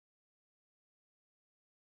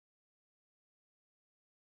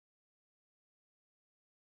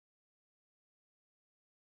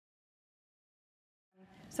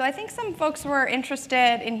So I think some folks were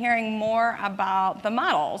interested in hearing more about the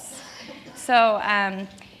models. So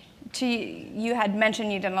you had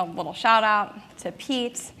mentioned you did a little shout out to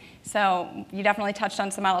Pete. So you definitely touched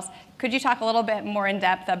on some models. Could you talk a little bit more in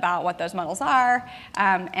depth about what those models are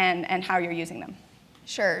and how you're using them?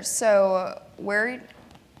 Sure. So we're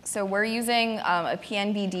using a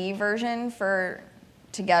PNBD version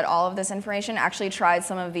to get all of this information. Actually tried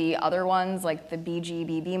some of the other ones like the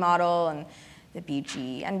BGBB model and the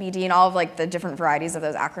BGNBD and all of like the different varieties of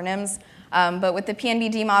those acronyms. But with the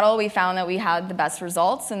PNBD model, we found that we had the best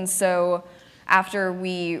results. And so after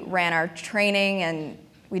we ran our training and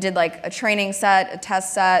we did like a training set, a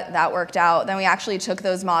test set, that worked out, then we actually took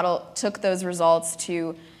those results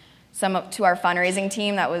to our fundraising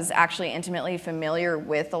team that was actually intimately familiar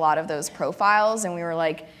with a lot of those profiles. And we were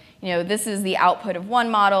like, this is the output of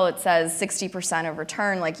one model. It says 60% of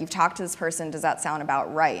return. Like, you've talked to this person. Does that sound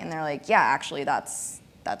about right? And they're like, yeah, actually, that's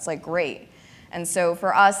like great. And so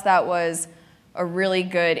for us, that was a really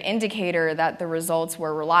good indicator that the results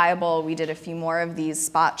were reliable. We did a few more of these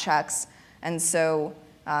spot checks. And so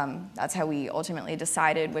that's how we ultimately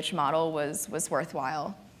decided which model was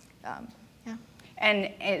worthwhile. Yeah.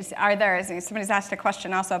 And somebody's asked a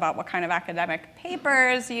question also about what kind of academic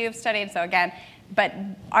papers you've studied. So again, but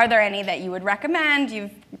are there any that you would recommend?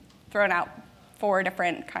 You've thrown out 4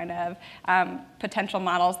 different kind of potential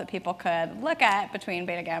models that people could look at between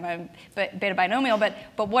beta gamma and beta binomial, but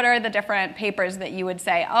what are the different papers that you would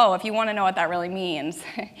say, oh, if you want to know what that really means,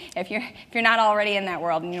 if you're not already in that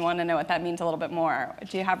world and you want to know what that means a little bit more,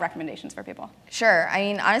 do you have recommendations for people? Sure. I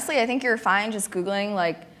mean, honestly, I think you're fine just Googling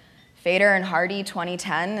like Fader and Hardy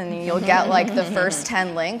 2010, and you'll get like the first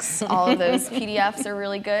 10 links. All of those PDFs are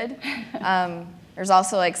really good. There's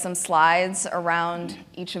also like some slides around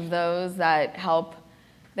each of those that help.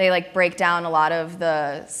 They like break down a lot of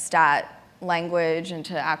the stat language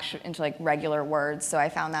into like regular words. So I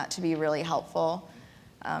found that to be really helpful.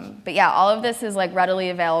 But yeah, all of this is like readily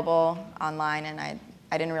available online, and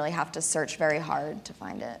I didn't really have to search very hard to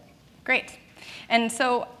find it. Great. And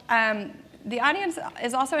so the audience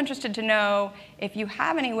is also interested to know if you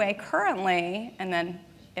have any way currently, and then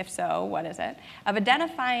if so, what is it, of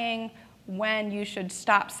identifying when you should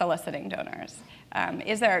stop soliciting donors.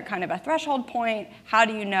 Is there kind of a threshold point? How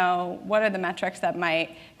do you know? What are the metrics that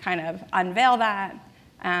might kind of unveil that?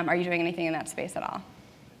 Are you doing anything in that space at all?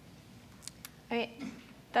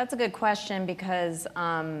 That's a good question because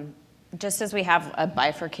just as we have a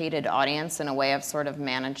bifurcated audience and a way of sort of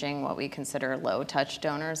managing what we consider low-touch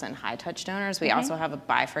donors and high-touch donors, we also have a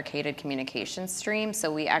bifurcated communication stream.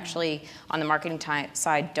 So we actually, on the marketing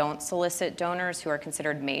side, don't solicit donors who are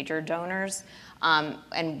considered major donors.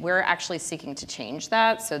 And we're actually seeking to change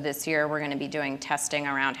that. So this year, we're going to be doing testing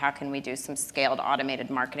around how can we do some scaled automated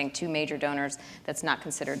marketing to major donors that's not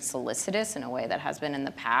considered solicitous in a way that has been in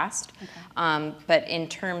the past. Okay. But in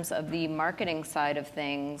terms of the marketing side of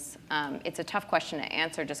things, it's a tough question to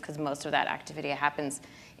answer just because most of that activity happens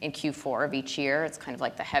in Q4 of each year. It's kind of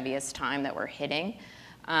like the heaviest time that we're hitting.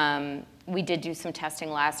 We did do some testing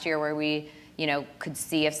last year where we could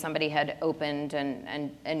see if somebody had opened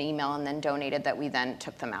an email and then donated, that we then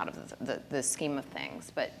took them out of the scheme of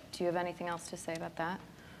things. But do you have anything else to say about that?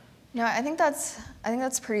 No, I think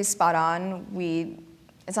that's pretty spot on.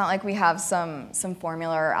 It's not like we have some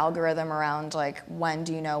formula or algorithm around like when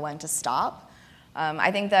do you know when to stop. I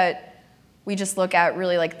think that we just look at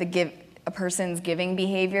really like a person's giving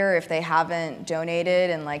behavior. If they haven't donated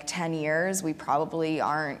in like 10 years, we probably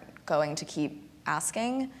aren't going to keep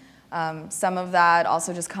asking. Some of that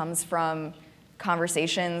also just comes from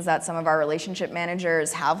conversations that some of our relationship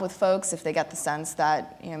managers have with folks if they get the sense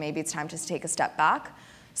that maybe it's time to take a step back.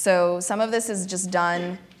 So some of this is just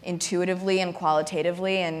done intuitively and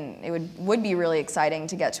qualitatively, and it would be really exciting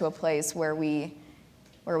to get to a place where we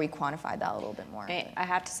quantified that a little bit more. I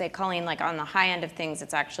have to say, Colleen, like on the high end of things,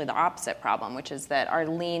 it's actually the opposite problem, which is that our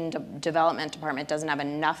lean development department doesn't have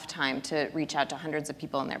enough time to reach out to hundreds of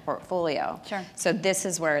people in their portfolio. Sure. So this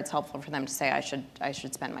is where it's helpful for them to say, I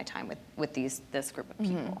should spend my time with this group of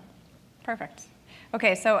people. Perfect.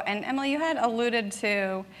 Okay, so, and Emily, you had alluded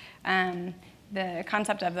to the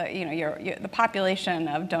concept of the population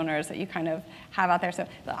of donors that you kind of have out there. So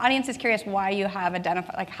the audience is curious why you have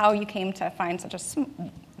identified, like how you came to find such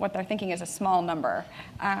what they're thinking is a small number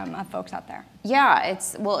of folks out there. Yeah,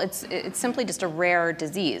 it's simply just a rare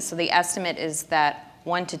disease. So the estimate is that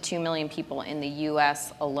 1 to 2 million people in the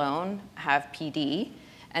US alone have PD.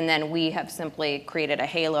 And then we have simply created a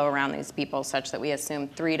halo around these people such that we assume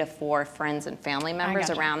 3 to 4 friends and family members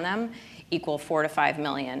around them equal 4 to 5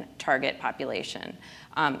 million target population.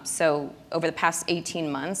 So over the past 18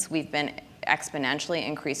 months, we've been exponentially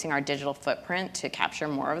increasing our digital footprint to capture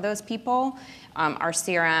more of those people. Our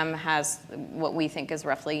CRM has what we think is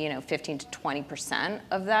roughly 15 to 20%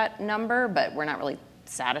 of that number, but we're not really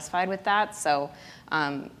satisfied with that. So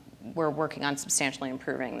we're working on substantially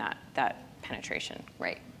improving that penetration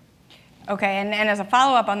rate. Okay, and as a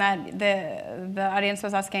follow-up on that, the audience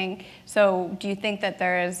was asking, so do you think that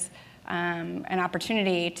there is an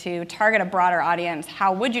opportunity to target a broader audience?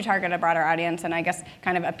 How would you target a broader audience, and I guess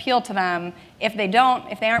kind of appeal to them if they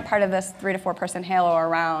aren't part of this 3 to 4 person halo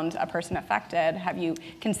around a person affected? Have you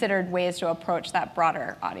considered ways to approach that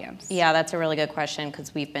broader audience? Yeah, that's a really good question,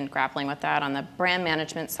 because we've been grappling with that on the brand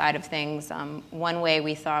management side of things. One way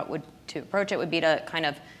we thought to approach it would be to kind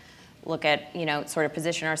of look at, sort of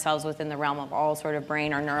position ourselves within the realm of all sort of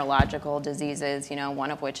brain or neurological diseases, one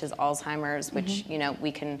of which is Alzheimer's, which,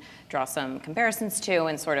 we can draw some comparisons to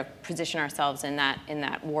and sort of position ourselves in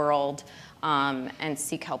that world and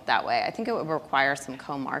seek help that way. I think it would require some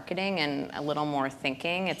co-marketing and a little more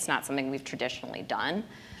thinking. It's not something we've traditionally done.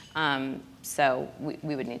 So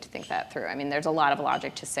we would need to think that through. I mean, there's a lot of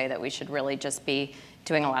logic to say that we should really just be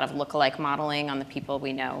doing a lot of look-alike modeling on the people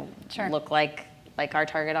we know look like our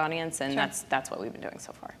target audience, and that's what we've been doing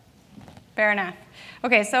so far. Fair enough.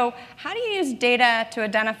 Okay, so how do you use data to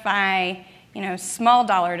identify, small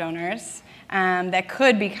dollar donors that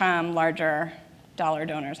could become larger dollar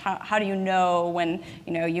donors? How do you know when,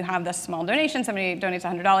 you have this small donation, somebody donates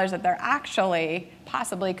 $100, that there actually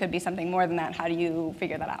possibly could be something more than that? How do you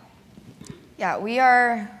figure that out? Yeah, we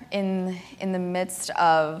are in the midst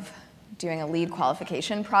of doing a lead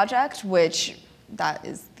qualification project, which that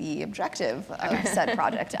is the objective of said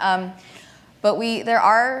project. But there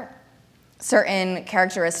are certain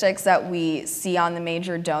characteristics that we see on the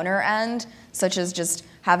major donor end, such as just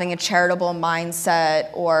having a charitable mindset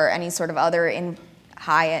or any sort of other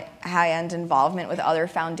high-end involvement with other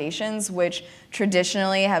foundations, which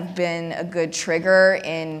traditionally have been a good trigger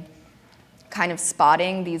in kind of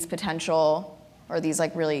spotting these potential or these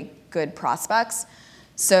really good prospects.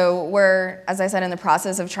 So we're, as I said, in the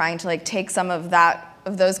process of trying to take some of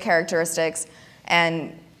those characteristics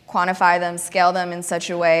and quantify them, scale them in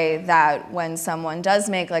such a way that when someone does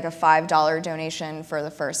make a $5 donation for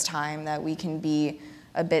the first time, that we can be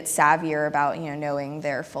a bit savvier about knowing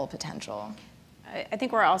their full potential. I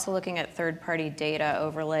think we're also looking at third-party data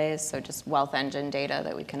overlays, so just wealth engine data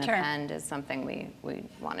that we can append is something we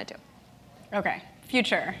want to do. Okay.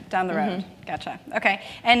 Future, down the road. Gotcha. Okay.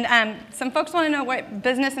 And some folks want to know what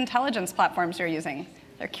business intelligence platforms you're using.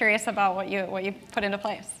 They're curious about what you put into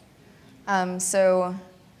place. So,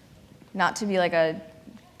 not to be a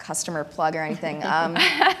customer plug or anything.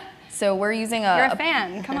 So we're using You're a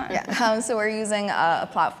fan. Come on. Yeah. So we're using a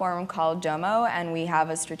platform called Domo, and we have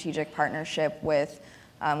a strategic partnership with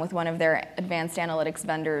one of their advanced analytics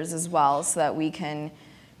vendors as well, so that we can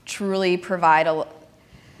truly provide a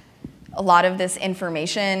lot of this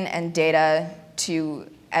information and data to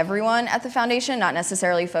everyone at the foundation, not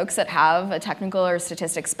necessarily folks that have a technical or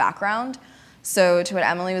statistics background. So to what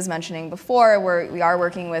Emily was mentioning before, we are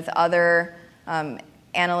working with other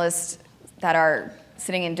analysts that are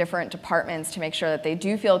sitting in different departments to make sure that they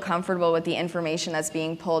do feel comfortable with the information that's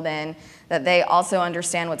being pulled in, that they also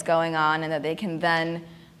understand what's going on, and that they can then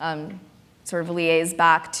sort of liaise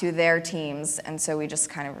back to their teams. And so we just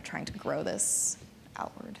kind of are trying to grow this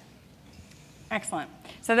outward. Excellent.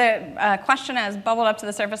 So the question has bubbled up to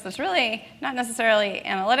the surface that's really not necessarily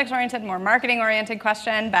analytics-oriented, more marketing-oriented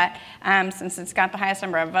question, but since it's got the highest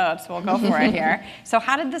number of votes, we'll go for it here. So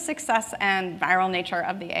how did the success and viral nature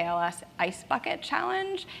of the ALS Ice Bucket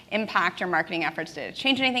Challenge impact your marketing efforts? Did it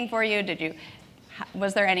change anything for you?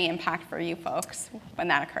 Was there any impact for you folks when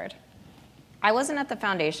that occurred? I wasn't at the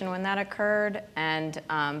foundation when that occurred,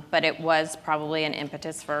 but it was probably an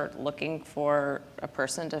impetus for looking for a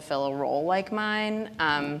person to fill a role like mine.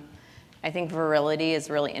 I think virility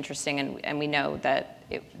is really interesting, and we know that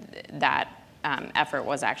that effort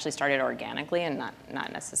was actually started organically and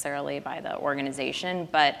not necessarily by the organization.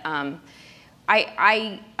 But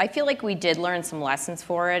I feel like we did learn some lessons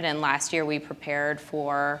for it, and last year we prepared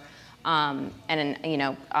for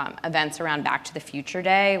events around Back to the Future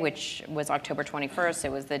Day, which was October 21st.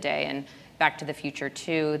 It was the day in Back to the Future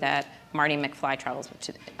 2 that Marty McFly travels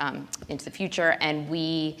into the future, and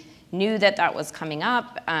we knew that was coming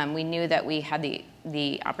up. We knew that we had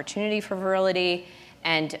the opportunity for virility,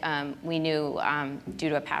 and we knew due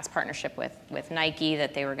to a past partnership with Nike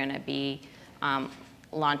that they were going to be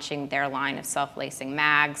launching their line of self-lacing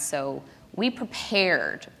mags. So we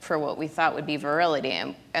prepared for what we thought would be virility,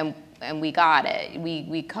 and we got it.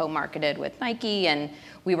 We co-marketed with Nike, and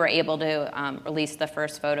we were able to release the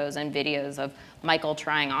first photos and videos of Michael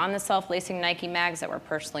trying on the self-lacing Nike mags that were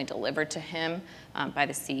personally delivered to him by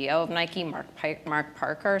the CEO of Nike, Mark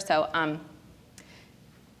Parker. So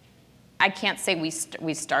I can't say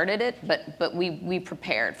we started it, but we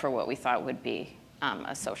prepared for what we thought would be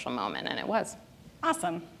a social moment, and it was.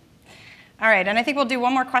 Awesome. All right, and I think we'll do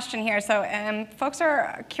one more question here. So folks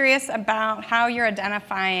are curious about how you're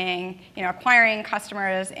identifying, acquiring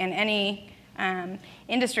customers in any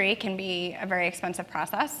industry can be a very expensive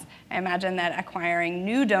process. I imagine that acquiring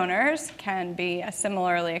new donors can be a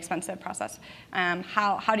similarly expensive process.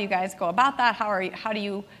 How do you guys go about that? How do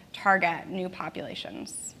you target new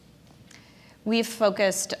populations? We've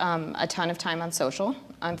focused a ton of time on social,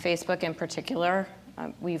 on Facebook in particular.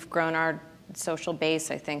 We've grown our social base,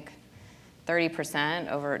 I think,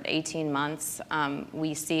 30% over 18 months.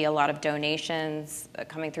 We see a lot of donations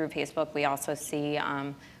coming through Facebook. We also see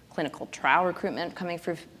clinical trial recruitment coming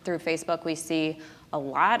through Facebook. We see a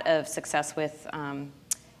lot of success with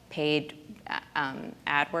paid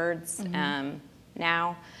AdWords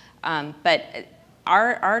now. But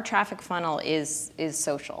our traffic funnel is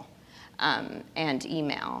social and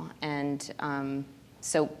email. And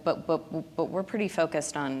but we're pretty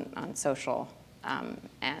focused on social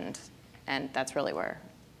and that's really where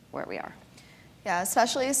we are. Yeah,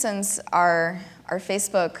 especially since our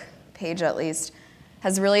Facebook page, at least,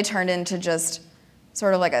 has really turned into just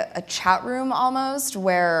sort of like a chat room almost,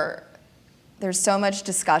 where there's so much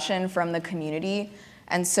discussion from the community.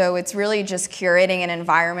 And so it's really just curating an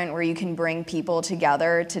environment where you can bring people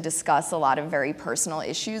together to discuss a lot of very personal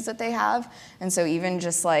issues that they have. And so even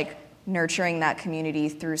just like nurturing that community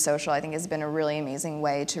through social, I think, has been a really amazing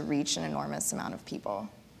way to reach an enormous amount of people.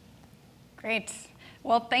 Great.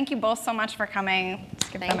 Well, thank you both so much for coming.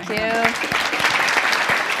 Thank you.